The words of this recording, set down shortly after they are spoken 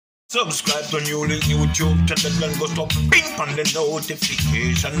Subscribe to NEWLINK YouTube channel and go to ping on the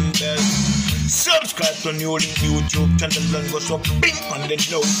notification bell. Subscribe to NEWLINK YouTube channel and go to ping on the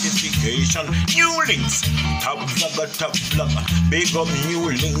notification. NEWLINKs, top vlogger. Big up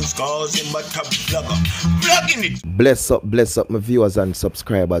NEWLINKs, cause him a top vlogger. Vlogging it. Bless up my viewers and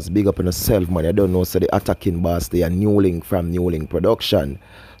subscribers. Big up on yourself, man. I don't know, so the attacking boss, they are NEWLINK from NEWLINK Production.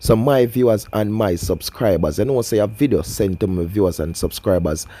 So my viewers and my subscribers, I know say a video sent to my viewers and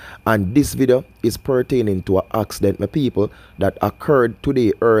subscribers, and this video is pertaining to an accident, my people, that occurred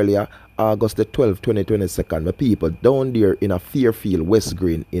today earlier, August the 12th, 2022, my people, down there in a Fairfield, West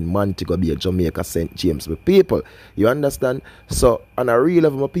Green in M0NTEG0 Bay, Jamaica, St. James, my people. You understand? So on a real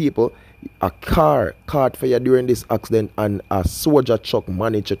level, my people, a car caught fire during this accident and a soldier truck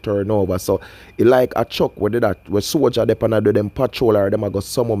managed to turn over. So it like a truck where soldier they pan do them patrol or them I got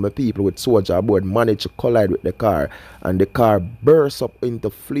some of my people with soldier aboard managed to collide with the car, and the car burst up into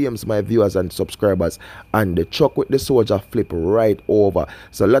flames, my viewers and subscribers, and the truck with the soldier flip right over.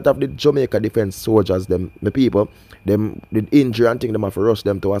 So a lot of the Jamaica defense soldiers, them my people, them the injury and thing them have to rush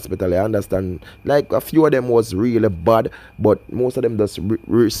them to hospital. I understand, like a few of them was really bad, but most of them just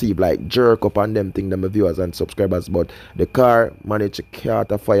receive like jerk up on them thing, them viewers and subscribers. But the car managed to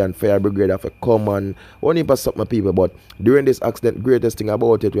catch a fire and fire brigade have to come and only pass up my people. But during this accident, greatest thing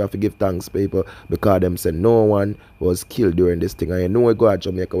about it, we have to give thanks, people, because them said no one was killed during this thing. And you know we go at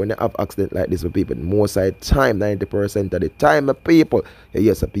Jamaica when they have accident like this with people, most of the time, 90% of the time, my people,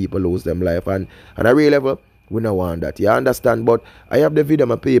 yes, people lose them life, and at a real level we don't want that, you understand. But I have the video,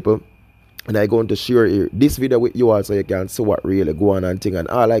 my people, and I'm going to share this video with you all so you can see what really go on and thing. And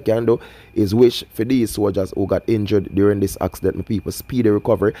all I can do is wish for these soldiers who got injured during this accident, my people, speedy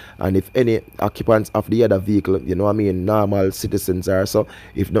recovery. And if any occupants of the other vehicle, you know what I mean, normal citizens are, so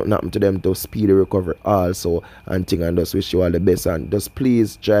if nothing happen to them, to speedy recovery also and thing. And just wish you all the best, and just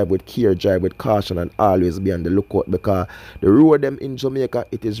please drive with care, drive with caution, and always be on the lookout, because the road them in Jamaica,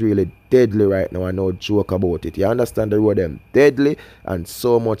 it is really deadly right now. I no joke about it, you understand. The road them deadly, and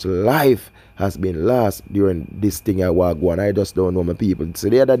so much life has been lost during this thing I walk on. I just don't know, my people. So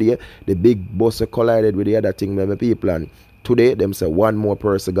the other day the big bus collided with the other thing, my people, and today them say one more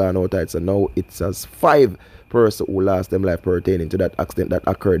person gone outside. So now it's as 5 persons who lost them life pertaining to that accident that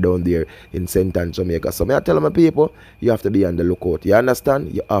occurred down there in St. Anne, Jamaica. So I tell my people, you have to be on the lookout, you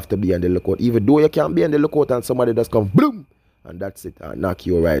understand. You have to be on the lookout, even though you can't be on the lookout and somebody just come boom and that's it and knock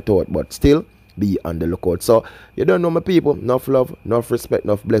you right out, but still be on the lookout. So you don't know, my people, enough love, enough respect,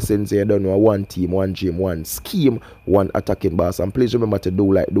 enough blessings. You don't know, one team, one dream, one scheme, one attacking boss. And please remember to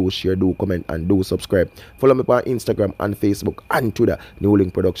do like, do share, do comment, and do subscribe. Follow me on Instagram and Facebook and Twitter,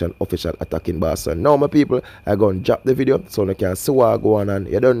 NEWLINK Production Official Attacking Boss. And now, my people, I go and drop the video so you can see what go on. And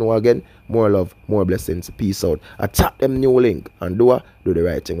you don't know, again, more love, more blessings. Peace out. Attack them NEWLINK and do the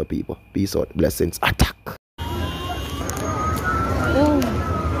right thing, my people. Peace out. Blessings. Attack.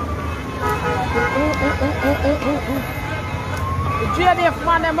 The GDF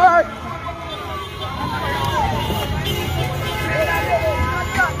man them hurt.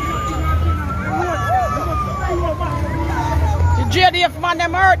 The GDF man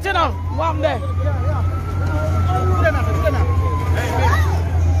them hurt, you know. What there?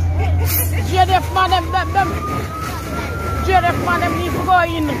 GDF man them GDF man them need to go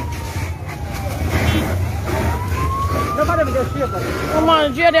in. Come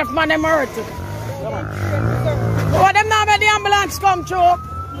on, GDF man them hurt. Oh, them now the ambulance come through.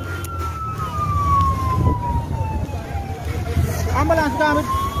 Ambulance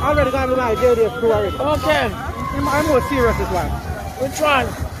already gone with my JDF crew already. Okay. I'm more serious this one. Which one?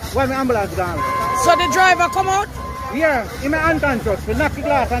 Why my ambulance gone? So the driver come out? Yeah, in my unconscious. We knock the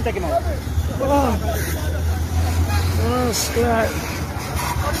glass and take him out. Oh, God.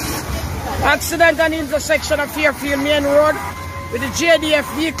 Accident on the intersection of Fairfield Main Road with the JDF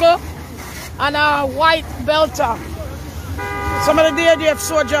vehicle and a white belter. Some of the DIRS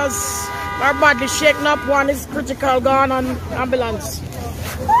soldiers are badly shaken up. One is critical, gone on ambulance.